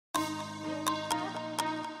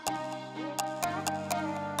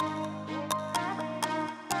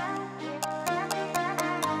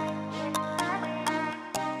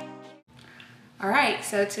Alright,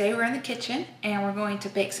 so today we're in the kitchen and we're going to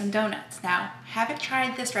bake some donuts. Now, haven't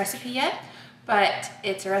tried this recipe yet, but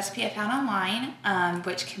it's a recipe I found online,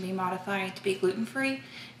 which can be modified to be gluten-free,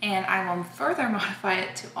 and I will further modify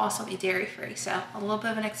it to also be dairy-free. So a little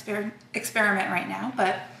bit of an experiment right now,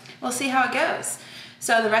 but we'll see how it goes.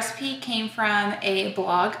 So the recipe came from a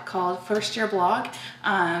blog called First Year Blog.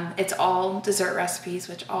 It's all dessert recipes,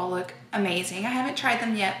 which all look amazing. I haven't tried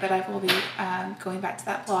them yet, but I will be going back to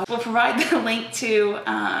that blog. We'll provide the link to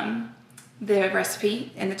the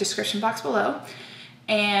recipe in the description box below.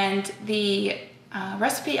 And the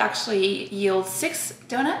recipe actually yields 6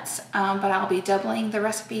 donuts, but I'll be doubling the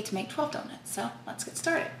recipe to make 12 donuts. So let's get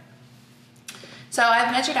started. So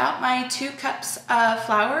I've measured out my 2 cups of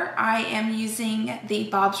flour. I am using the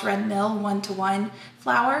Bob's Red Mill 1-to-1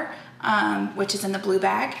 flour, which is in the blue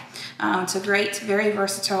bag. It's a great, very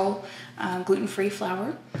versatile gluten-free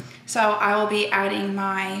flour. So I will be adding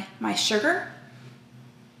my sugar,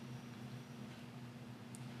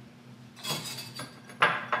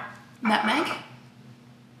 nutmeg,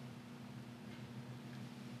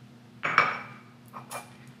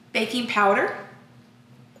 baking powder,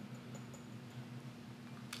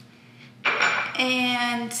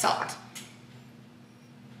 and salt.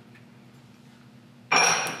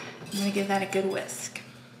 I'm going to give that a good whisk.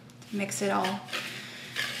 Mix it all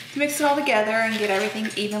together and get everything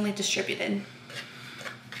evenly distributed.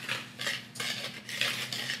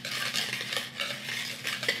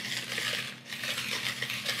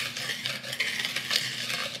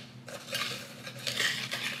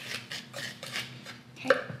 Okay,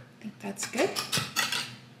 I think that's good.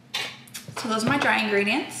 So those are my dry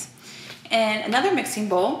ingredients. In another mixing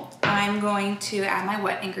bowl, I'm going to add my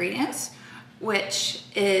wet ingredients, which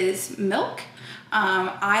is milk.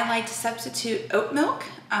 I like to substitute oat milk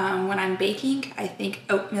when I'm baking. I think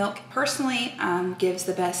oat milk personally gives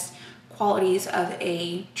the best qualities of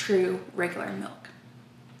a true regular milk.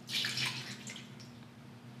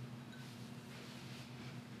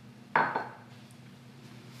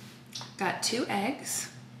 Got 2 eggs.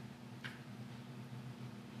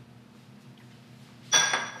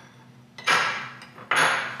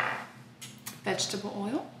 Vegetable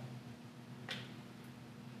oil,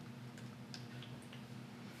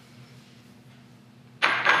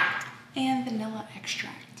 and vanilla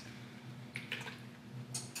extract.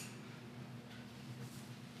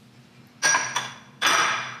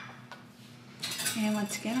 And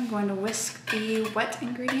once again, I'm going to whisk the wet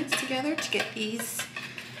ingredients together to get these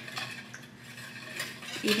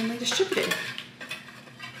evenly distributed.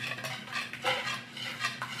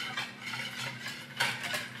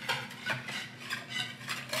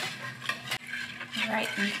 Right,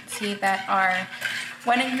 you can see that our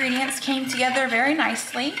wet ingredients came together very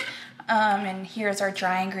nicely, and here's our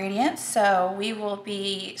dry ingredients. So we will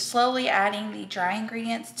be slowly adding the dry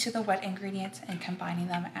ingredients to the wet ingredients and combining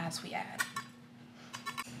them as we add.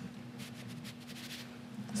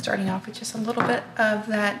 Starting off with just a little bit of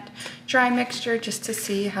that dry mixture just to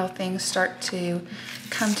see how things start to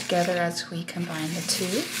come together as we combine the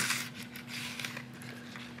two.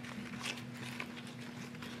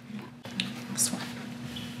 This one.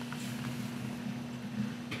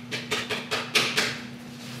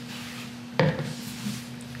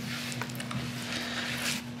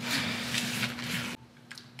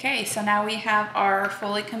 Okay, so now we have our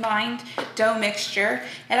fully combined dough mixture.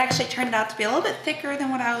 It actually turned out to be a little bit thicker than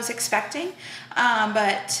what I was expecting,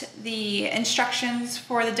 but the instructions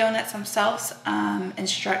for the donuts themselves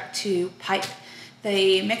instruct to pipe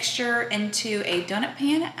the mixture into a donut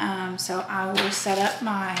pan. So I will set up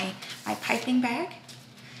my piping bag,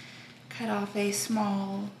 cut off a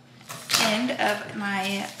small end of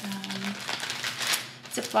my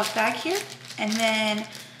Ziploc bag here, and then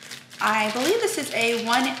I believe this is a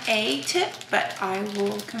 1A tip, but I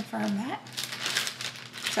will confirm that.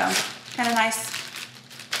 So kind of nice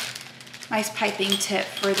piping tip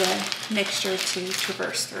for the mixture to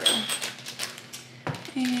traverse through.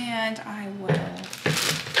 And I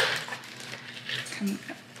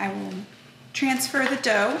will transfer the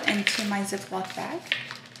dough into my Ziploc bag.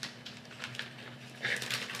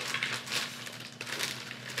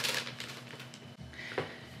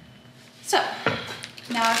 So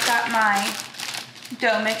now I've got my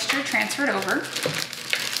dough mixture transferred over,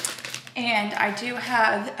 and I do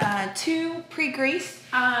have 2 pre-greased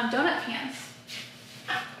donut pans.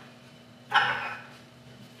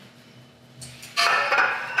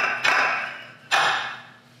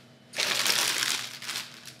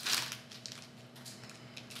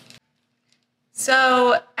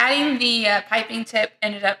 So adding the piping tip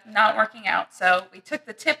ended up not working out, so we took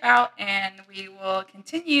the tip out and we will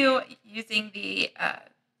continue using the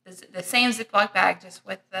the same Ziploc bag, just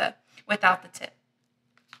without the tip.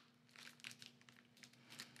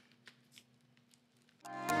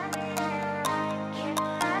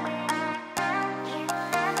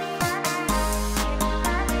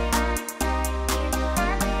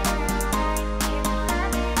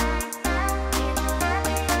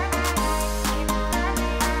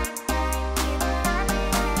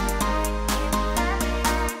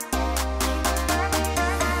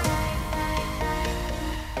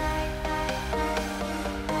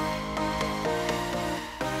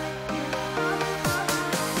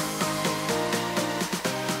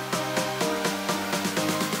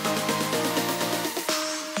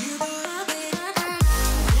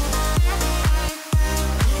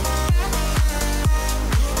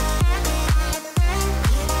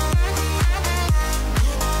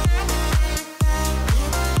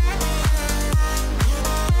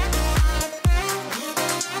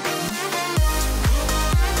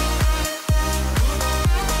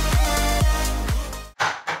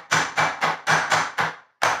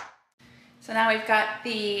 So now we've got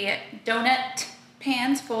the donut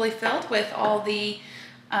pans fully filled with all the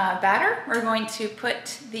batter. We're going to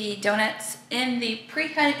put the donuts in the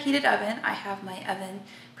preheated oven. I have my oven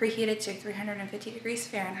preheated to 350 degrees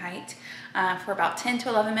Fahrenheit for about 10 to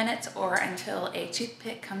 11 minutes or until a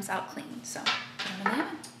toothpick comes out clean. So put them in the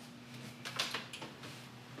oven.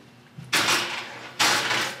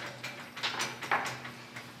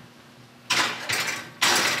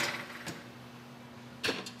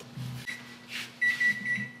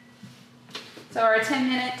 So our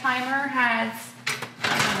 10-minute timer has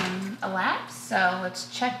elapsed, so let's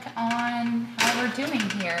check on how we're doing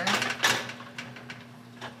here.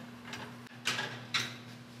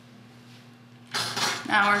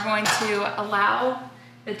 Now we're going to allow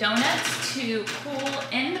the donuts to cool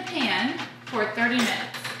in the pan for 30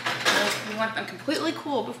 minutes. So we want them completely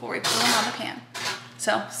cool before we put them on the pan.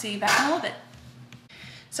 So see you back in a little bit.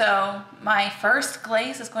 So my first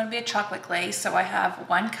glaze is going to be a chocolate glaze. So I have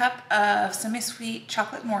 1 cup of semi-sweet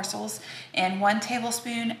chocolate morsels and 1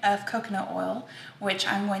 tablespoon of coconut oil, which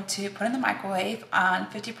I'm going to put in the microwave on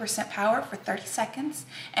 50% power for 30 seconds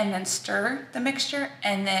and then stir the mixture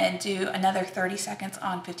and then do another 30 seconds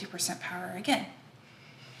on 50% power again.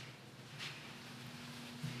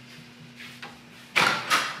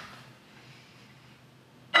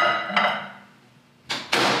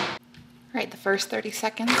 Right, the first 30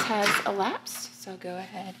 seconds has elapsed, so go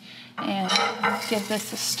ahead and give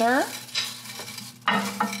this a stir.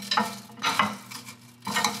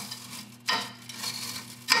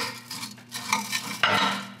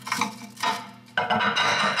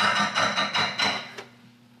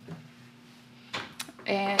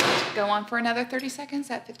 And go on for another 30 seconds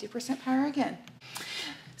at 50% power again.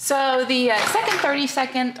 So the second 30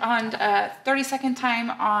 second time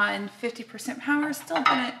on 50% power still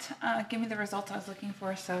didn't give me the results I was looking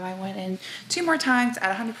for, so I went in 2 more times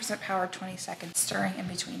at 100% power, 20 seconds, stirring in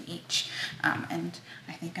between each, and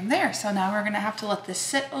I think I'm there. So now we're gonna have to let this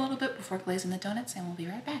sit a little bit before glazing the donuts, and we'll be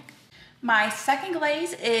right back. My second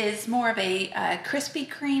glaze is more of a Krispy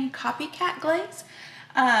Kreme copycat glaze.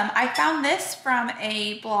 I found this from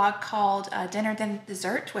a blog called Dinner Then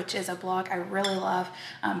Dessert, which is a blog I really love.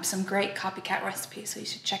 Some great copycat recipes, so you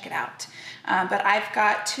should check it out. But I've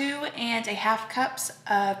got 2½ cups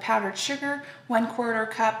of powdered sugar, 1/4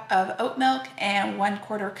 cup of oat milk, and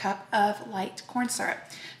 1/4 cup of light corn syrup.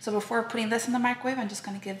 So before putting this in the microwave, I'm just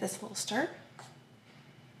going to give this a little stir.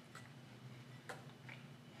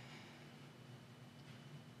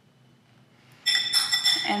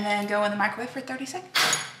 And then go in the microwave for 30 seconds.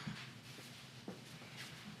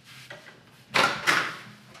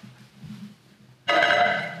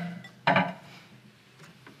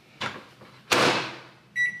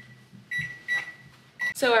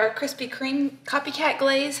 So our Krispy Kreme copycat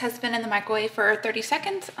glaze has been in the microwave for 30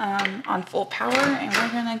 seconds on full power, and we're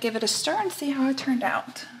gonna give it a stir and see how it turned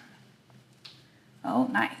out. Oh,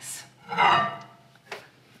 nice.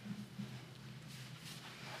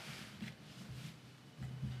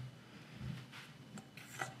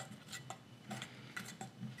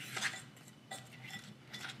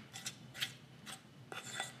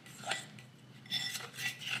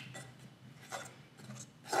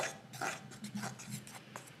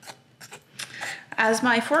 As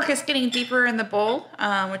my fork is getting deeper in the bowl,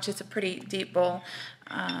 which is a pretty deep bowl,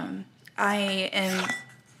 I am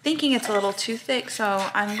thinking it's a little too thick,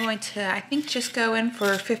 so I'm going to, I think, just go in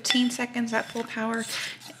for 15 seconds at full power,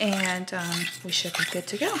 and we should be good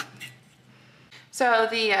to go. So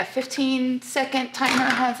the 15-second timer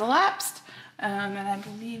has elapsed, and I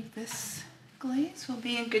believe this glaze will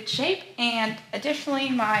be in good shape. And additionally,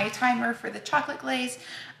 my timer for the chocolate glaze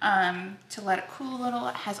to let it cool a little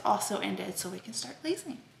has also ended, so we can start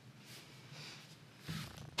glazing.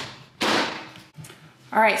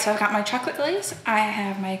 All right, so I've got my chocolate glaze. I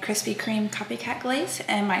have my Krispy Kreme copycat glaze,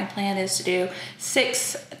 and my plan is to do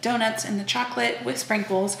 6 donuts in the chocolate with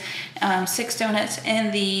sprinkles, 6 donuts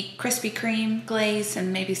in the Krispy Kreme glaze,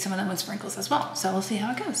 and maybe some of them with sprinkles as well. So we'll see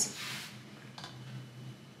how it goes.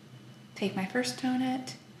 Take my first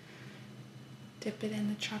donut, dip it in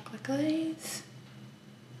the chocolate glaze.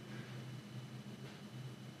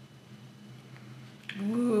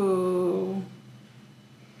 Ooh.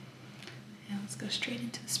 And let's go straight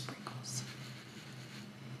into the sprinkles.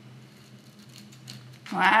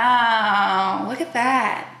 Wow, look at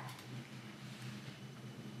that.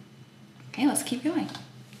 Okay, let's keep going.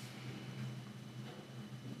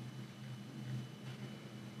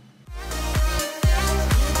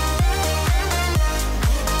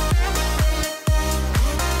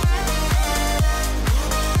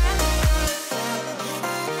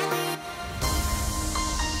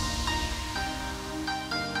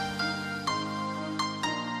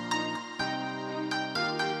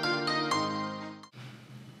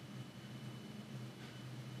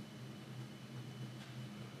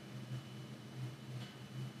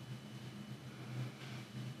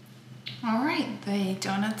 All right, the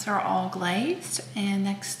donuts are all glazed, and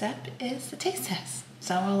next step is the taste test.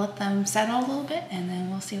 So we'll let them settle a little bit, and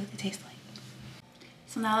then we'll see what they taste like.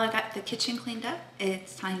 So now that I've got the kitchen cleaned up,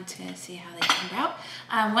 it's time to see how they turned out.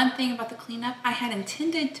 One thing about the cleanup, I had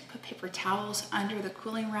intended to put paper towels under the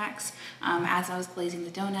cooling racks as I was glazing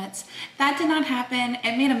the donuts. That did not happen.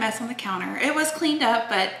 It made a mess on the counter. It was cleaned up,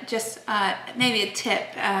 but just maybe a tip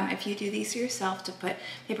if you do these yourself, to put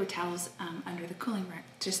paper towels under the cooling rack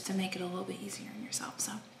just to make it a little bit easier on yourself.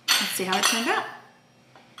 So let's see how it turned out.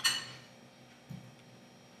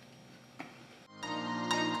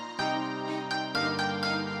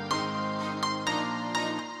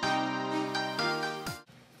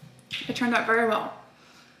 It turned out very well.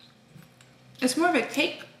 It's more of a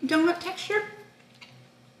cake donut texture,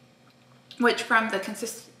 which from the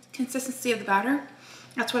consistency of the batter,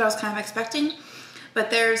 that's what I was kind of expecting.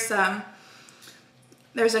 But there's a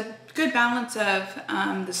good balance of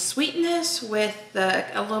the sweetness with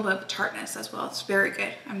a little bit of tartness as well. It's very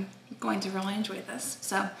good. I'm going to really enjoy this.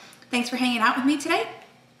 So thanks for hanging out with me today.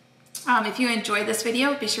 If you enjoyed this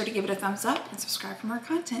video, be sure to give it a thumbs up and subscribe for more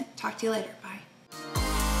content. Talk to you later. Bye.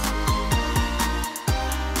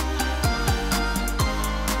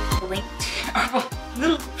 Link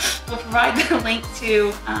to, we'll provide the link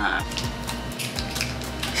to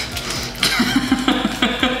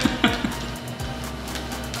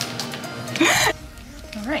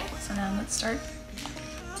all right, so now let's start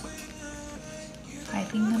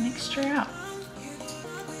piping the mixture out.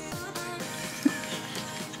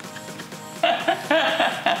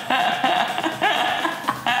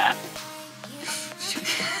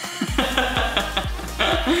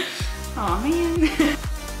 Oh man.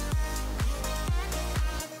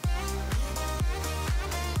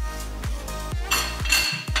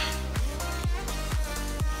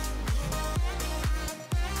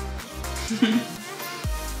 Mm-hmm.